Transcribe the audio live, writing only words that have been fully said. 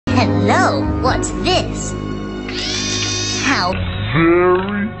Hello, what's this? How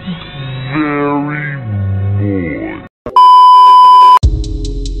very boy.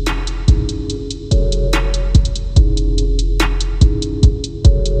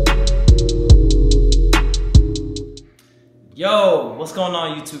 Yo, what's going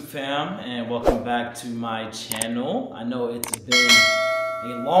on YouTube fam, and welcome back to my channel. I know it's been a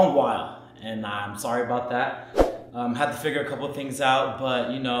long while and I'm sorry about that. Had to figure a couple of things out,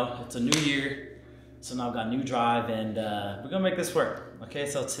 but you know, it's a new year, so now I've got new drive and we're gonna make this work. Okay,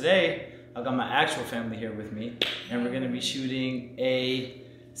 so today I've got my actual family here with me and we're gonna be shooting a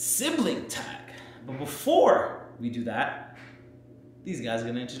sibling tag. But before we do that, these guys are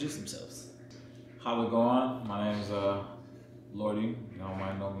gonna introduce themselves. How we going? My name is Lordie. Y'all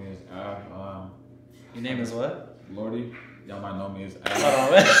might know me as Av. Your name is what? Lordie. Y'all might know me as Av. Hold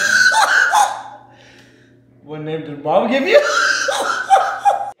on, man. What name did Bob give you?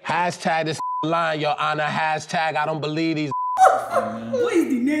 Hashtag this line, Your Honor. Hashtag I don't believe these. What is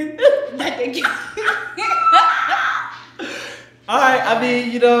the name that they give? Alright, I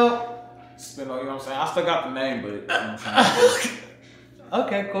mean, you know. You know what I'm saying? I still got the name, but you know what I'm saying?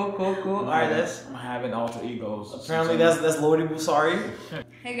 Okay, cool. Alright, I'm having alter egos. Apparently that's Lordie Busari.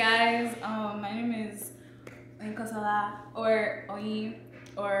 Hey guys, my name is Oyin or Oyin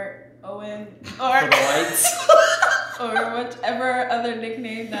or Owen or For the lights. or whichever other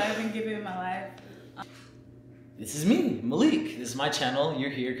nickname that I've been given in my life. This is me, Malik. This is my channel. You're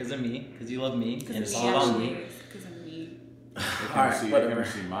here because of me, because you love me, and it's all about me. Because of me. They can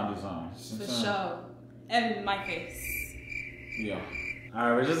see my design. For sure. And my face. Yeah.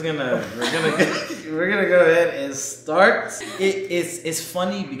 Alright, we're gonna go ahead and start. It's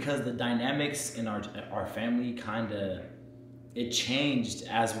funny because the dynamics in our family it changed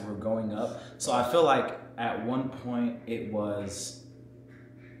as we were growing up. So I feel like at one point it was,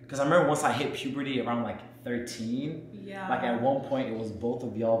 because I remember once I hit puberty around like 13, yeah. like at one point it was both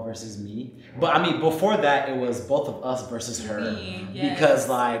of y'all versus me. But I mean before that it was both of us versus her. Me, yes. Because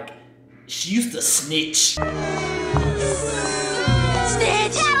like she used to snitch.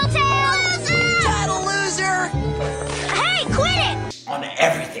 Snitch! Title loser! Hey, quit it! On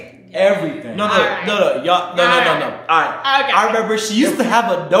everything. Everything. No, Alright. no. Y'all, no. Alright. Okay. I remember she used to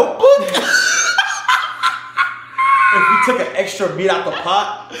have a notebook. If we took an extra meat out the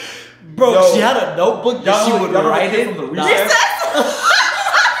pot, bro, Yo, she had a notebook that she would write in. from the recess.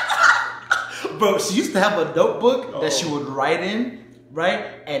 Bro, she used to have a notebook that she would write in, right?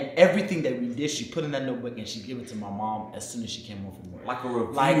 And everything that we did, she put in that notebook and she'd give it to my mom as soon as she came home from work. Like a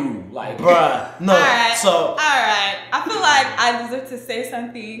review. Like bruh. No. Alright. So. Alright. I feel like I deserve to say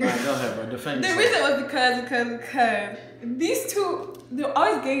something. Alright, go ahead, bro. Defend The yourself. reason was because these two, they're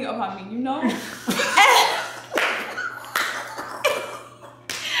always ganging up on me, you know?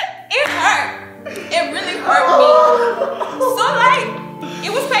 It hurt. It really hurt me. So like,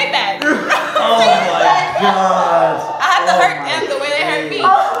 it was payback. Oh my god. I had to hurt them the way they hurt me.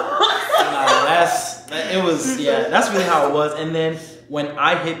 That's really how it was. And then when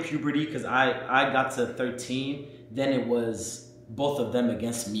I hit puberty, because I got to 13, then it was both of them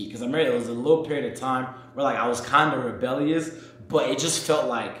against me. Because I remember it was a little period of time where like I was kind of rebellious, but it just felt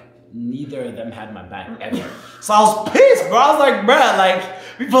like neither of them had my back ever. So I was pissed, bro. I was like, bro, like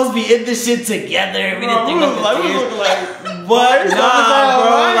we supposed to be in this shit together. We didn't think nothing what? Nah,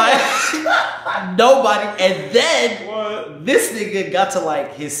 bro. Like nobody. And then this nigga got to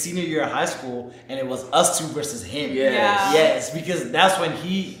like his senior year of high school, and it was us two versus him. Yeah. Yes, because that's when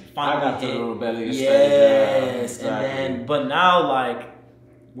he finally I got hit. the rebellious stage. Yes, Exactly. and then but now like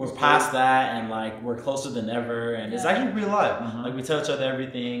we're past that, and like we're closer than ever, and it's actually real life. Like we tell each other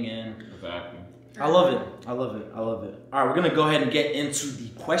everything, and Exactly. I love it. All right, we're gonna go ahead and get into the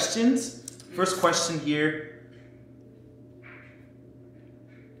questions. First question here.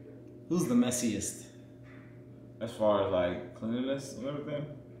 Who's the messiest? As far as like cleanliness and everything.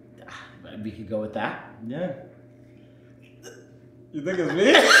 We could go with that. Yeah. You think it's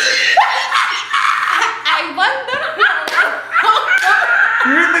me? I wonder.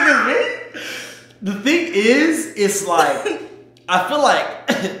 You really think it's me? The thing is, it's like I feel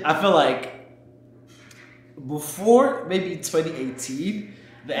like before maybe 2018,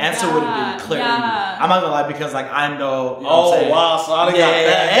 the answer would have been clear to me. I'm not gonna lie because like I know. You know what I'm saying? Wow! So I got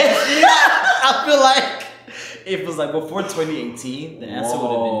that. I feel like if it was like before 2018, the answer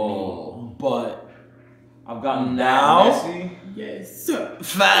would have been me. But I've gotten now. that messy. Yes, sir.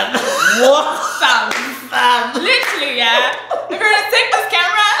 Fam. What? Fam. Literally, yeah. We're gonna take this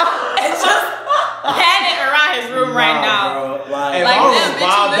camera and just pan it around his room right now. Bro, If Like I was this, bitch, you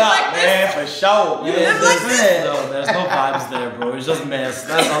bobbed look out, like this? man, for sure. Yeah, there's no vibes there, bro. It's just mess.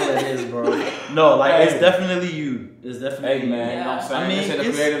 That's all it is, bro. No, like it's definitely you. It's definitely Hey man, Yeah. you know what I'm saying? I mean, They say the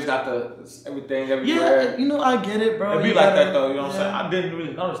it's- creatives got everything everywhere. Yeah, you know, I get it, bro. It be You like gotta- that though, you know what I'm saying? yeah. I didn't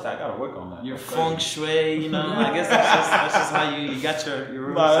really notice that. I gotta work on that. Your That's feng crazy. shui, you know. I guess that's just how you got your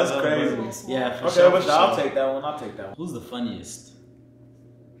roots. Nah, that's set up, but- crazy. Yeah, for Okay, sure. but for I'll sure. take that one. I'll take that one. Who's the funniest?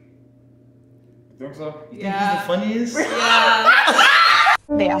 You think so? You think who's the funniest? Yeah.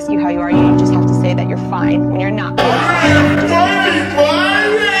 They ask you how you are, you just have to say that you're fine when you're not.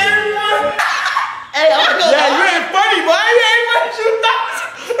 Hey, I'm gonna Yeah, you ain't funny, boy. You ain't what you thought.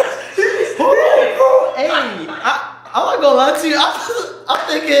 Hold on, bro. Hey, I'm not gonna lie to you. I'm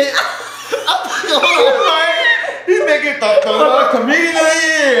thinking. Hold on. He's making the comedian of the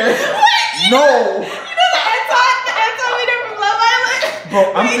year. No, The Anton leader from Love Island.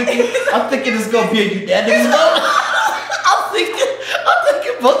 bro. I'm thinking it's gonna be a unanimous vote. I'm thinking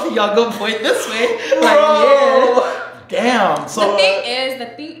both of y'all gonna point this way. Like, yeah. Damn. So. The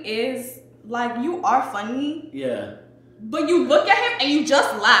thing is, like, you are funny, Yeah. but you look at him and you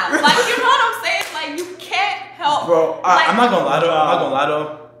just laugh. Like, you know what I'm saying? Like, you can't help. Bro, like, I'm not gonna lie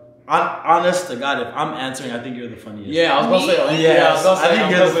though. Honest to God, if I'm answering, I think you're the funniest. Yeah, I was gonna say. Yeah, I was gonna say. I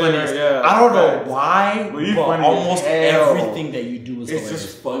think you're the funniest. Yeah, I don't know why, Well, you but funny almost as hell. everything that you do is It's hilarious.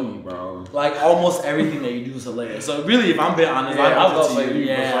 just funny, bro. Like almost everything that you do is hilarious. So really, if I'm being honest, Yeah, I was I'd gonna give say it to you you.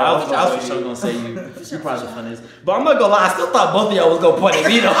 for Yeah, sure. I was for sure gonna say you. You're probably the funniest. But I'm not gonna lie, I still thought both of y'all was gonna point at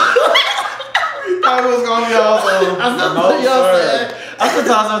me though. I was gonna be also. I still thought y'all said. I still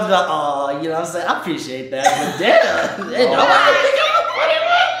thought I was like, oh, you know what I'm saying? I appreciate that, but damn, hey, nobody think I'm a funny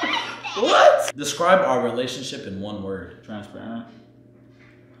one. What? Describe our relationship in one word. Transparent.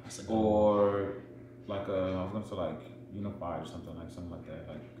 That's a good one. Or like I was gonna say like unified or something like that.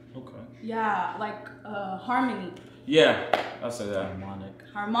 Like Okay. Yeah, like harmony. yeah, I'll say that.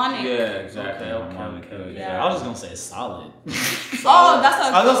 Harmonic. Yeah, exactly. Okay. Yeah. I was just gonna say solid. Oh, that's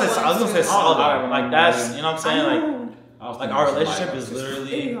a I was good gonna say one, too. solid. Like that's, you know what I'm saying? I Like, know. I was like thinking our something relationship like is just-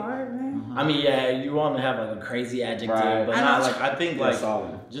 literally. It's hard, man. I mean, yeah, you want to have like a crazy adjective, Right. but I not know. like I think Yeah, like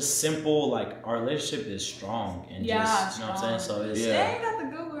solid. just simple. Like our relationship is strong and Yeah, just, you know what I'm saying. strong. So it's Yeah. Dang, that's a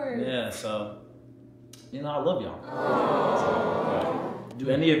good word. yeah. So you know, I love y'all. Do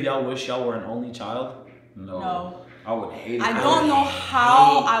any of y'all wish y'all were an only child? No. I would hate it. I don't know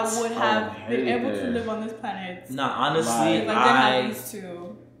how I hate- would I have would been hate able to it. live on this planet. Nah, honestly, If I didn't have these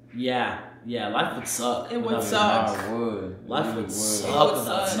two. yeah, life would suck. It would without suck. these. I would. Life It would really suck It would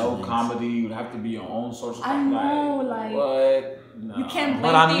without suck. No siblings. comedy. You'd have to be your own source of. I know, like, what? No. You can't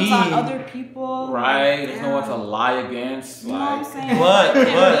But blame I things on mean- other people. Right. Like, There's no one to damn. lie against. You know what I'm Like. saying? But- You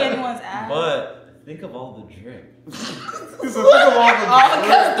can't but- be anyone's ass. But think of all the drip. Think of all the All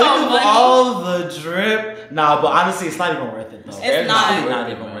because Think no of money. all the drip. Nah, but honestly, it's not even worth it though. It's not. It's not worth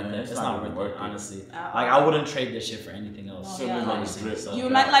it, even man. worth it. It's not worth it, honestly. At Like all. I wouldn't trade this shit for anything else. No, yeah, honestly, like, so. You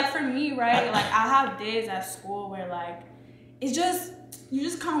might, like, for me, right? Like, I have days at school where, like, it's just, you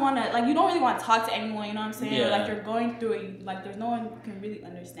just kind of want to, like, you don't really want to talk to anyone, you know what I'm saying? Yeah. Like, you're going through it, like, there's no one who can really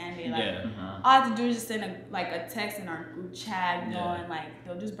understand it. Like, Yeah. all I have to do is just send a text in our group chat, you know, Yeah. and, like,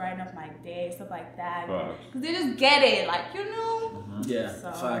 they'll just brighten up my day, stuff like that. Facts. Because they just get it, like, you know? Yeah,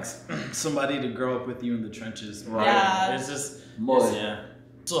 So- facts. Somebody to grow up with you in the trenches. Right. Yeah. It's just Mud. yeah.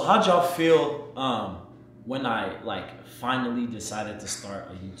 So how'd y'all feel when I like finally decided to start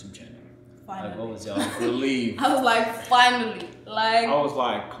a YouTube channel? Like what Finally. was y'all? Relieved. I was like, finally. Like, I was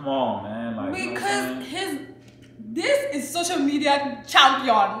like, come on, man. Like, you know what I'm because saying? this is social media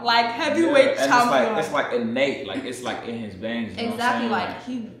champion, like heavyweight Yeah, and champion. it's like innate, like it's like in his veins. You know Exactly, what I'm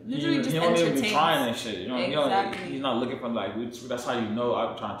saying? like he literally just he don't even entertains. be trying that shit. You know, Exactly. he's not looking for like. That's how you know.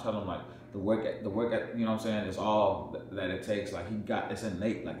 I'm trying to tell him like the work. You know what I'm saying? Is all that it takes. Like he got it's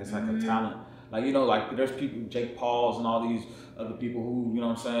innate. Like it's like Mm-hmm. a talent. Like you know, like there's people, Jake Pauls and all these other people who, you know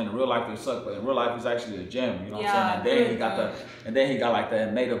what I'm saying, in real life they suck, but in real life it's actually a gem. You know what I'm saying? And then really he got good. and then he got like the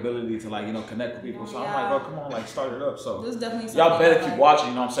innate ability to like, you know, connect with people. So I'm like, Yeah. bro, come on, like start it up. So This is definitely y'all something better that, keep like- watching.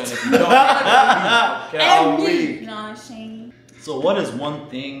 You know what I'm saying? If you don't, okay, I'll And me, leave. you know what I'm saying? So what is one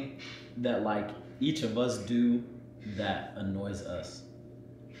thing that like each of us do that annoys us?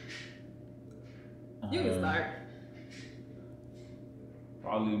 You can start.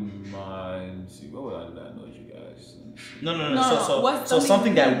 Probably mine. See, what would I do that annoys you guys? No. No, So what's so something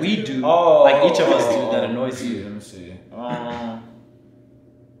something that you we do? do, Oh, like each of us do that annoys let me see, you. Let me see.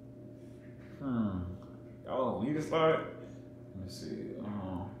 Oh, you can start. Let me see.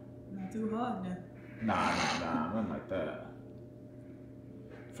 Not too hard then. Nah, nothing like that.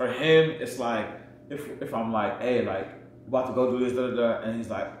 For him, it's like if I'm like, hey, like about to go do this, and he's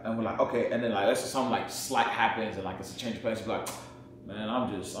like, and we're like, okay, and then like let's say something like slight happens and like it's a change of place, be like, Man,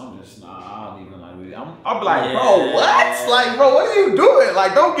 I'm just, nah, I don't even like really. I'll be like, bro, what? Like, bro, what are you doing?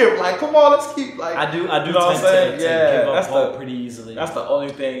 Like, don't give, like, come on, let's keep, like. I do you know tend what I'm saying? to Yeah, give up that's hope the pretty easily. That's the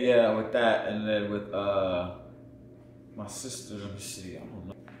only thing, yeah, with that, and then with my sister. Let me see. I don't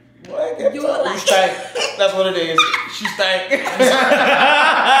know. What? You look like- stank. That's what it is. She stank. You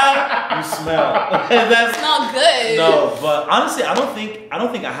smell. That's Not good. no, but honestly, I don't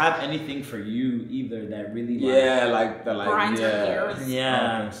think I have anything for you either that really. Like, Yeah, like the like. Grinds your Yeah. gears. I Yeah.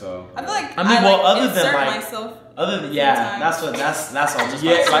 don't think so. I feel like I mean, well, like, other than, insert like- myself. Other than Sometimes. that's all. Just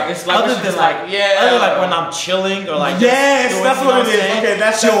Yeah, like it's like other it's than just like other than like when I'm chilling or like Yes, doing, that's you know what it is. I'm saying? Okay,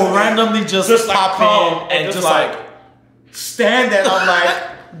 that's she'll what it is. randomly just like, pop come in and just like stand there. And I'm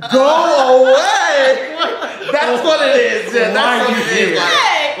like, go away. That's what it is. Yeah, why that's are what you it is.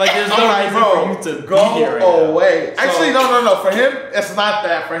 here? Like there's I'm no like, reason bro, for you to go be here right now. away. So- Actually, no. For him, it's not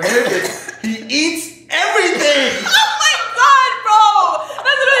that. For him, it's he eats everything. Oh my god, bro!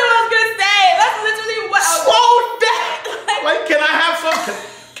 That's literally what I was gonna say. That's literally what I was. Slow down. Like, can I have some?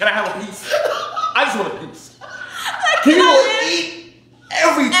 Can I have a piece? I just want a piece. He will eat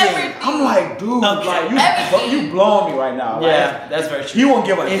everything. Everything. I'm like, dude, Okay. like you blowing me right now. Like, Yeah, that's very true. he won't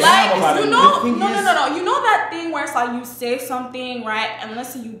give a It's- damn about Like, it. you know, The thing no, is- You know that thing where it's like you say something, right? And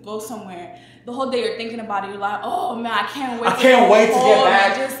let's say you go somewhere, the whole day you're thinking about it. You're like, oh man, I can't wait. I can't go wait to get home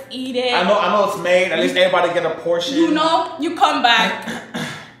back. and just eat it. I know it's made. At least everybody get a portion. You know, you come back.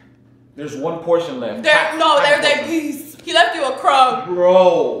 There's one portion left. There's a piece. He left you a crumb.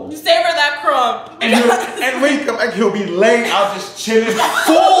 Bro. You savor that crumb. And when he come back, he'll be late. I'll just chilling.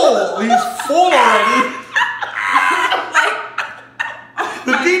 Full. He's full already.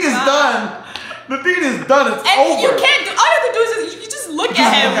 The deed is done. The deed is done. It's And over. you can't do. All you have to do is you just look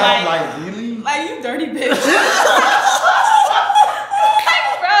at him I'm like, like, really? like you dirty bitch.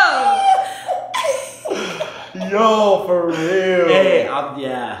 Like, bro. Yo, for real. Hey, I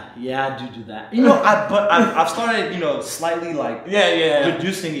do that. You know, I've started, you know, slightly like Yeah.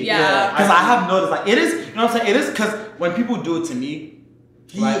 reducing it. Yeah. Because I have noticed like it is, you know what I'm saying? It is because when people do it to me,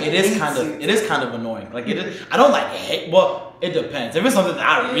 like it is kind of annoying. Like it is. I don't like hate. Well, it depends. If it's something that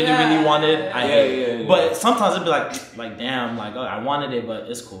I really wanted, I hate it. Yeah. But sometimes it'd be like damn, like oh, I wanted it, but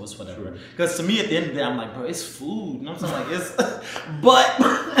it's cool, it's whatever. Because to me, at the end of the day, I'm like, bro, it's food. You know what I'm saying? Like it's, but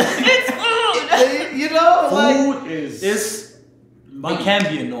it's food. You know, Food is. it can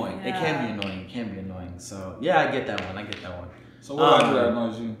be annoying. It Yeah. can be annoying. So yeah, I get that one. So what do I do that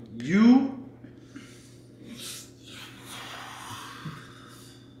annoys you? You.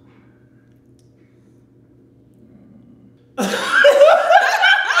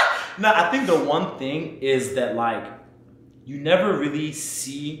 No, I think the one thing is that like you never really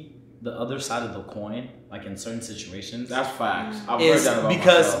see the other side of the coin, like in certain situations. That's facts. I've heard Is that about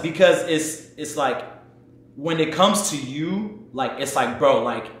myself. because it's like when it comes to you, like it's like bro,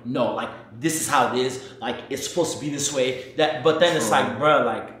 like no, like this is how it is, like it's supposed to be this way. But then it's like bro,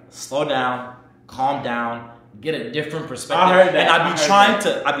 like slow down, calm down, get a different perspective. I heard that. And I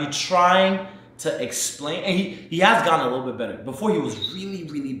I'd be trying to explain, and he has gotten a little bit better. Before he was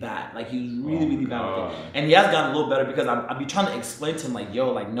really bad, like he was really bad with it, and he has gotten a little better because I'd be trying to explain to him like,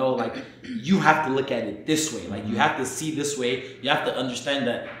 yo, like no, like you have to look at it this way, like you have to see this way, you have to understand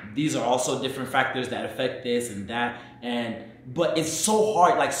that these are also different factors that affect this and that, but it's so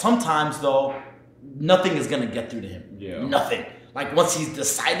hard. Like sometimes though, nothing is gonna get through to him. Yeah. Nothing. Like once he's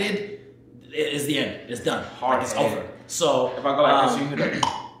decided, it's the end. It's done. Like, it's over. So If I go like this, you hit it.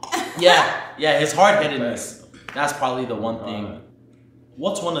 yeah, his hard-headedness. That's probably the one thing.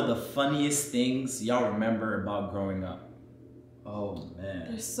 What's one of the funniest things y'all remember about growing up? Oh man,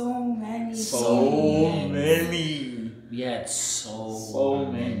 There's so many. So many. we had so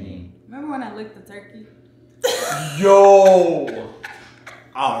many. Remember when I licked the turkey? Yo.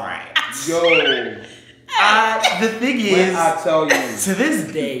 All right. Yo. The thing When is, I tell you. to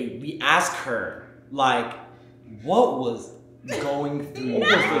this day, we ask her like, what was going through What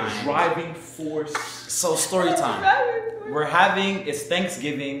your was the mind? driving force? So story time. It's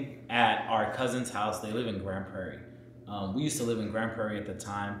Thanksgiving at our cousin's house. They live in Grand Prairie. We used to live in Grand Prairie at the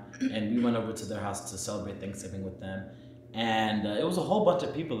time, and we went over to their house to celebrate Thanksgiving with them. And it was a whole bunch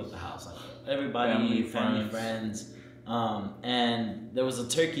of people at the house, like everybody, family, friends. And there was a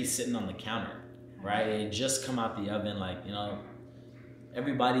turkey sitting on the counter, right? It had just come out the oven, like, you know,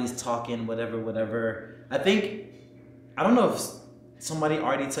 everybody's talking, whatever. I don't know if somebody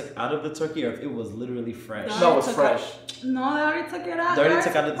already took out of the turkey or if it was literally fresh. No, it's fresh. No, they already took it out. They already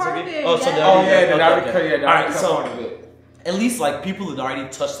took out of the Part of turkey? it, Oh, so yeah. they Oh already- yeah, they okay, already okay. cut. Yeah, they All right, already cut so- part of it. At least like people had already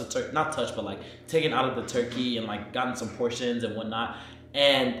touched the turkey, not touched, but like taken out of the turkey and like gotten some portions and whatnot.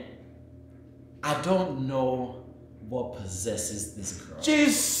 And I don't know what possesses this girl.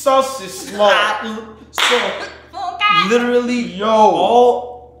 Jesus is smart. So literally,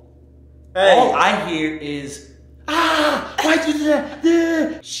 all I hear is why'd you do that?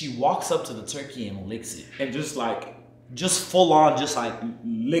 Yeah. She walks up to the turkey and licks it, And just full on, just like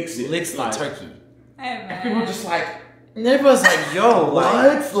licks it. licks the turkey. Hey, man. People just like, And everyone's like, yo,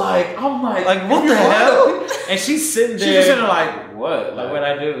 what? Like, I'm like what the hell? And she's sitting there. She's just sitting there like, what? Like what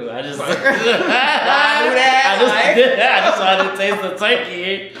I do? I just like, I just wanted to taste the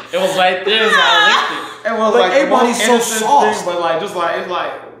turkey. It was right there, so I licked it. It was Like, like everybody's so soft. thing, but like just like it's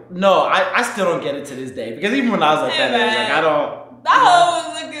like No, I still don't get it to this day because even when I was like that age, like I don't. That hoe was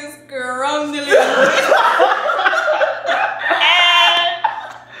looking scrumdiddly.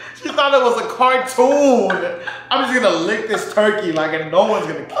 she thought it was a cartoon. I'm just gonna lick this turkey like and no one's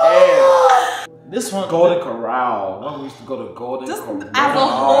gonna care. This one, Golden Corral. When we used to go to Golden Just Corral. as a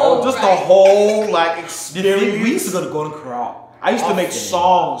whole, Just right? the whole like we experience. used to go to Golden Corral. I used to make Often.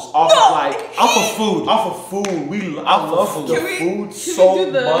 songs off of like Off of food. Off of food. I Off of love food. the Can we- food can so we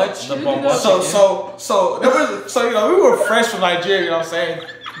do the- much. can we do the- So you know we were fresh from Nigeria. You know what I'm saying?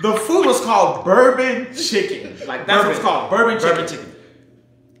 The food was called bourbon chicken. Like that's what it's called, bourbon chicken.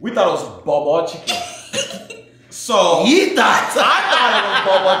 We thought it was bobo chicken. So Eat that. I thought it was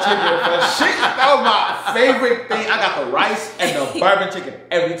bobo chicken. But shit, that was my favorite thing. I got the rice and the bourbon chicken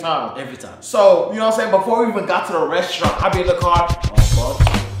every time. Every time. So, you know what I'm saying? Before we even got to the restaurant, I'd be in the car. To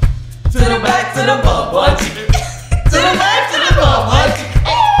the back, to the bubba chicken. To the back, to the bubba chicken. To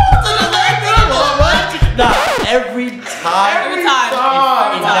the back, to the bubba chicken. Nah, every time. Every time.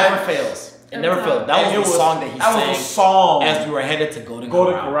 It never fails. It never failed. That was the song that he sang. That was the song. As we were headed to Golden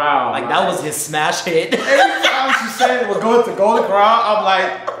Corral. Like that was his smash hit. Every time she said we're going to Golden Corral, I'm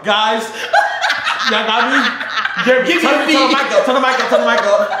like, guys, y'all got me? Give me the beat. Turn the mic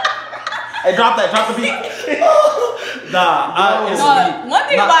up. Hey, drop the beat. Nah, One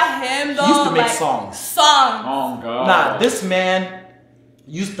thing about him though, he used to make like, songs. Oh God. Nah, this man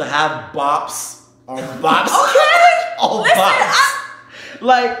used to have bops on bops. Okay. On Listen, bops.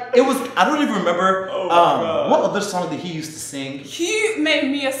 Like it was, I don't even remember God. what other song did he used to sing. He made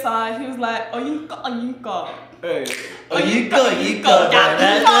me a song. He was like, Oyinka, Oyinka. Hey. You go. Who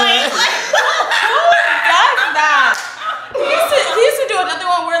does that? He used to do another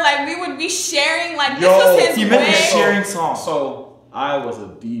one where like we would be sharing like this was his He meant the way. sharing song. So I was a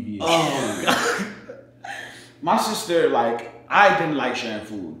devious. Oh God. My sister, like, I didn't like sharing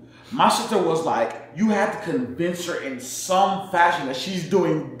food. My sister was like, you had to convince her in some fashion that she's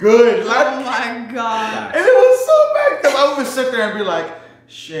doing good. Like, Oh my god. and it was so bad because I would sit there and be like,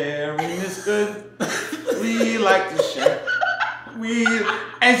 sharing is good. We like to share.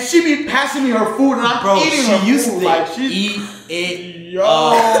 And she be passing me her food and I'm eating her she used food. to Like, she's eat it. Yo,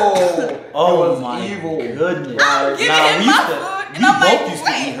 Oh it was my evil. goodness. Like, Giving Nah, him we my used to, food, and we I'm like, both used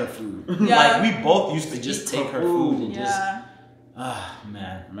to wait. eat her food. Yeah. Like we both used to just Eat take her her food and Yeah.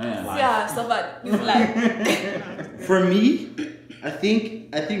 Man. Yeah, so but it's like For me, I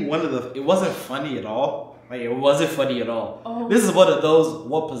think one of the, it wasn't funny at all. Like it wasn't funny at all. Oh. This is one of those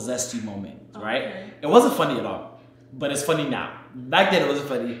what possessed you moments, right? Okay. It wasn't funny at all, but it's funny now. Back then it wasn't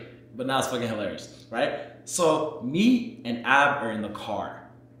funny, but now it's fucking hilarious, right? So me and Ab are in the car,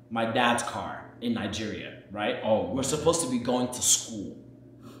 my dad's car in Nigeria, right? Oh. We're supposed to be going to school.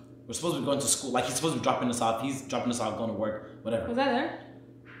 We're supposed to be going to school. Like he's supposed to be dropping us off. He's dropping us off, going to work, whatever. was that there?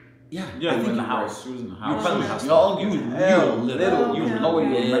 Yeah, Yeah, I you think in the you house. were. She was in the You house. were probably in the house. Y'all, You were hell, little. You Okay, were no way you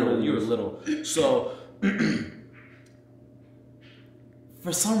okay. remember. You were little. So,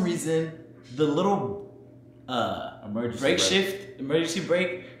 for some reason, the little emergency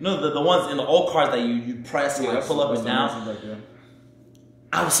brake. No, the ones in the old cars that you press and like, pull up and down.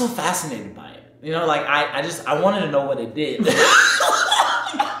 I was so fascinated by it. You know, like I wanted to know what it did.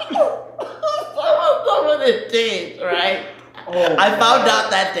 I know what it did, right? Oh, I found out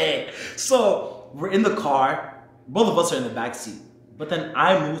that day. So we're in the car. Both of us are in the back seat. But then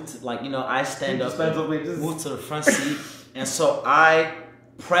I moved to, like, you know, I stand up, move to the front seat. And so I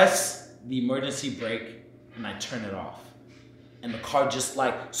press the emergency brake and I turn it off. And the car just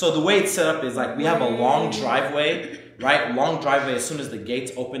like, so the way it's set up is like we have a long driveway, right? Long driveway, as soon as the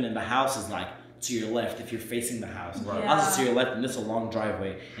gates open and the house is like to your left if you're facing the house. Right. Yeah. House is to your left and it's a long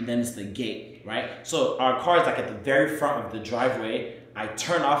driveway and then it's the gate, right? So our car is like at the very front of the driveway. I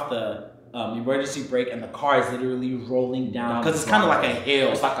turn off the emergency brake and the car is literally rolling down because it's kind of like a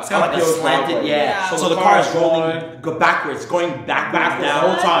hill. It's kind of like a slanted, driveway. yeah. Yeah. So the car is rolling, go backwards, going backwards the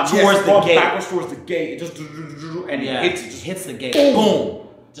whole time towards the gate. Backwards towards the gate. It just and Yeah, it it just hits the gate. Boom.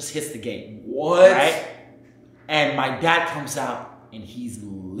 Just hits the gate. What? Right? And my dad comes out and he's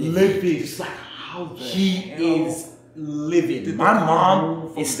livid. livid. It's like how the He hell? is livid. My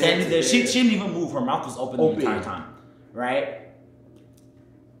mom is standing there. She didn't even move. Her mouth was open the entire time, right?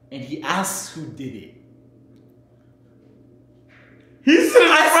 And he asks who did it. He said,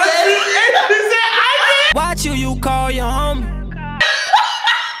 I did. Watch you call your homie.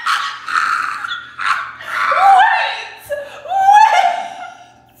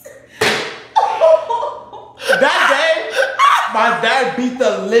 That day, my dad beat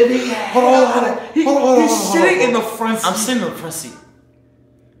the living hell. He's sitting in the front seat. I'm sitting in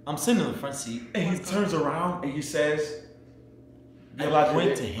the front seat. And he turns around and he says, I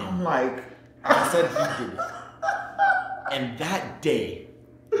went to him. I'm like, I said he did it. And that day,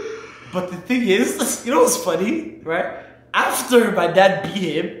 but the thing is, you know what's funny, right? After my dad beat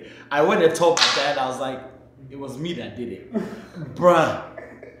him, I went and told my dad, I was like, it was me that did it. Bruh,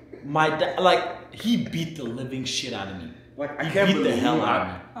 my dad, like, he beat the living shit out of me. Like, I He can't beat believe the hell out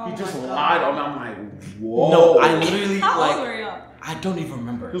of me. He just lied on me. I'm like, whoa. No, I literally, How like, old were you? I don't even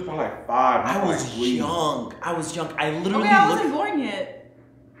remember. He was probably like 5. I was young. I literally Okay, I wasn't born yet.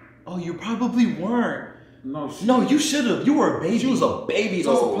 Oh, you probably weren't. No, you should have. You were a baby. She was a baby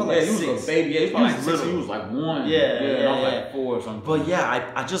So, though. probably Yeah, like he was six. a baby. Yeah, he was probably like 6. little. He was like 1. Yeah, and I was yeah. like 4 or something. But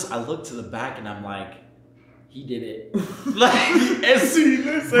yeah, I looked to the back and I'm like, he did it. Like, and see,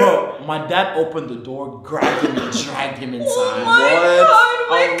 listen. Bro, my dad opened the door, grabbed him and dragged him inside. Oh my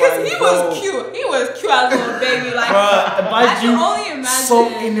God, wait, because he was cute. He was cute as a little baby. Like, Bruh, I can only imagine. so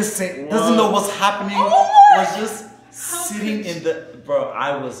innocent, doesn't know what's happening, Oh my was just sitting in the, bro,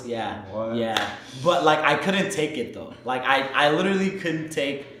 I was, yeah. But like, I couldn't take it though. Like, I literally couldn't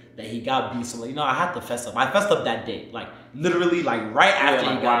take that he got beat. So like, I had to fess up. I fessed up that day. Like, literally, like, right after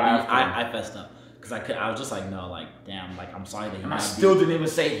he got beat, I fessed up. Cause I was just like, no, like, damn, like, I'm sorry that he got beat. I still didn't even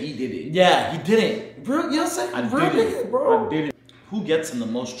say he did it. Yeah, he didn't. Bro, you know what I'm saying? I did it, bro. I did it. Who gets in the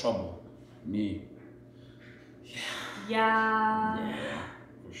most trouble? Me. Yeah.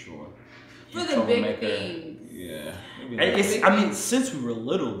 For sure. For the big things. Yeah. I mean, since we were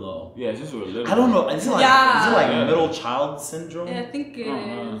little though. Yeah, since we were little. I don't know. Is it like middle child syndrome? Yeah, I think it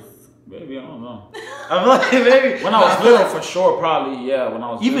is. Maybe, I don't know. I'm like, maybe. When I was little, for sure, probably, yeah. When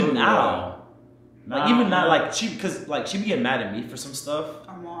I was even little, now. Like, even now, like, she be getting mad at me for some stuff.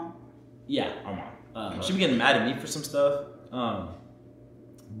 Our mom. Yeah, our mom. She be getting mad at me for some stuff.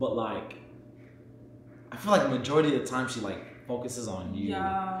 But like, I feel like majority of the time she like focuses on you.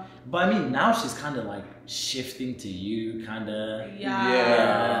 Yeah. But I mean, now she's kind of like shifting to you, kind of.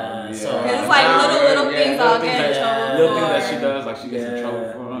 Yeah. So it's like little things I'll get in trouble Little things for. that she does, like she gets in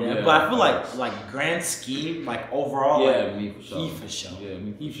trouble for. Yeah. But I feel like grand scheme, like overall, like, me for sure. he for sure. Yeah,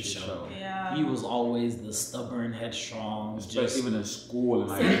 me he for sure. Yeah. He was always the stubborn, headstrong. Especially even in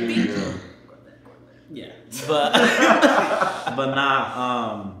school and like yeah. But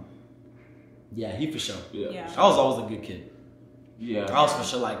nah, yeah, he for sure. Yeah. I was always a good kid. Yeah. I was for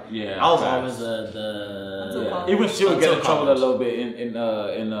sure like I was always the even she would get in trouble a little bit in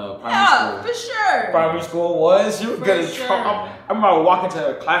primary Yeah, school. for sure. Primary school was she would For get in sure. trouble. I remember I would walk into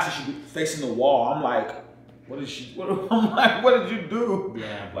her class and she'd be facing the wall. I'm like, what did you do?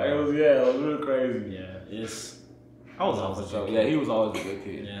 Yeah, Like it was really crazy. Yeah, I was always a good kid. Yeah, he was always a good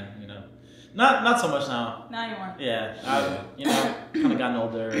kid. Yeah, not so much now. Now you are. Yeah, kind of gotten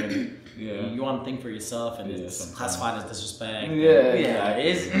older and you want to think for yourself and it's sometimes. classified as disrespect. Yeah.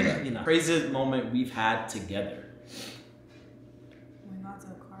 It's craziest moment we've had together. We got to a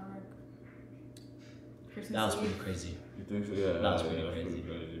car wreck. Christmas That was Eve. pretty crazy. You think so? Yeah. That was pretty crazy.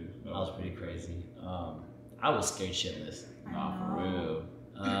 That was pretty crazy. I was scared shitless. Nah, for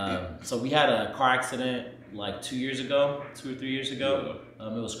real. So we had a car accident like 2 or 3 years ago.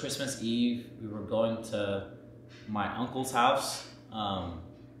 It was Christmas Eve. We were going to my uncle's house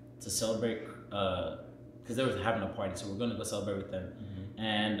to celebrate because they were having a party. So we're going to go celebrate with them. Mm-hmm.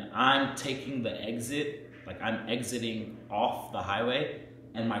 And I'm taking the exit, like I'm exiting off the highway,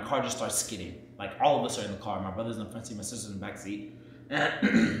 and my car just starts skidding. Like all of us are in the car. My brother's in the front seat, my sister's in the back seat.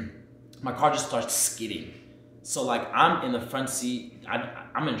 And my car just starts skidding. So like I'm in the front seat,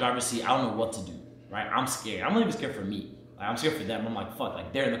 I'm in the driver's seat, I don't know what to do, right? I'm scared. I'm not even scared for me. Like I'm scared for them. I'm like, fuck,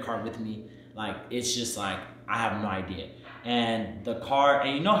 like they're in the car with me. Like it's just like, I have no idea. And the car,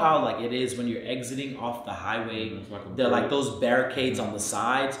 and you know how like it is when you're exiting off the highway, there are like those barricades on the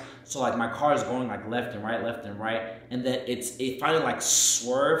sides. So like my car is going like left and right. And then it finally like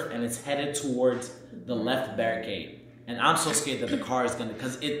swerved and it's headed towards the left barricade. And I'm so scared that the car is gonna,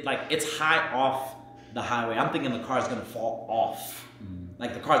 cause it's high off the highway. I'm thinking the car is gonna fall off.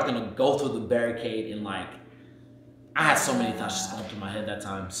 Like the car is gonna go through the barricade and like, I had so many thoughts just going through my head that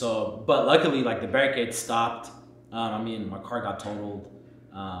time. So, but luckily like the barricade stopped. My car got totaled.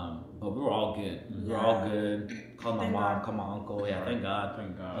 But we were all good. We were all good. Called my mom, called my uncle. Yeah, thank God.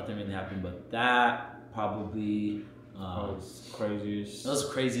 Thank God. Nothing really happened. But that probably was craziest. That was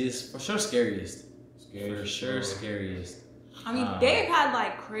craziest. For sure, scariest. For sure, scariest. I mean, they've had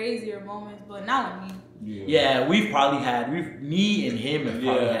like crazier moments, but not with me. Yeah, we've probably had. Me and him have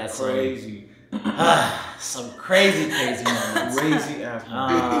probably had crazy. Some crazy moments. Crazy ass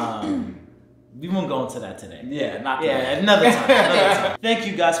moments. We won't go into that today. Yeah, not today. Another time. Thank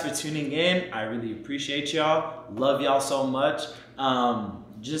you guys for tuning in. I really appreciate y'all. Love y'all so much.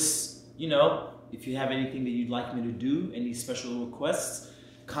 Just, you know, if you have anything that you'd like me to do, any special requests,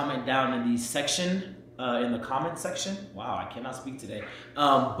 comment down in the section, in the comment section. Wow, I cannot speak today.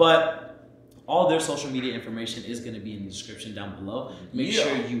 But all their social media information is going to be in the description down below. Make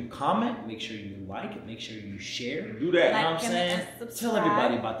sure you comment, make sure you like, make sure you share. Do that. You know what I'm saying? Tell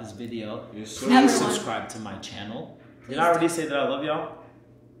everybody about this video. Please subscribe to my channel. Did I already say that I love y'all?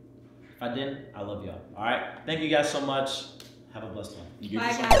 If I didn't, I love y'all. All right. Thank you guys so much. Have a blessed one.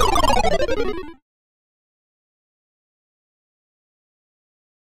 Bye, guys.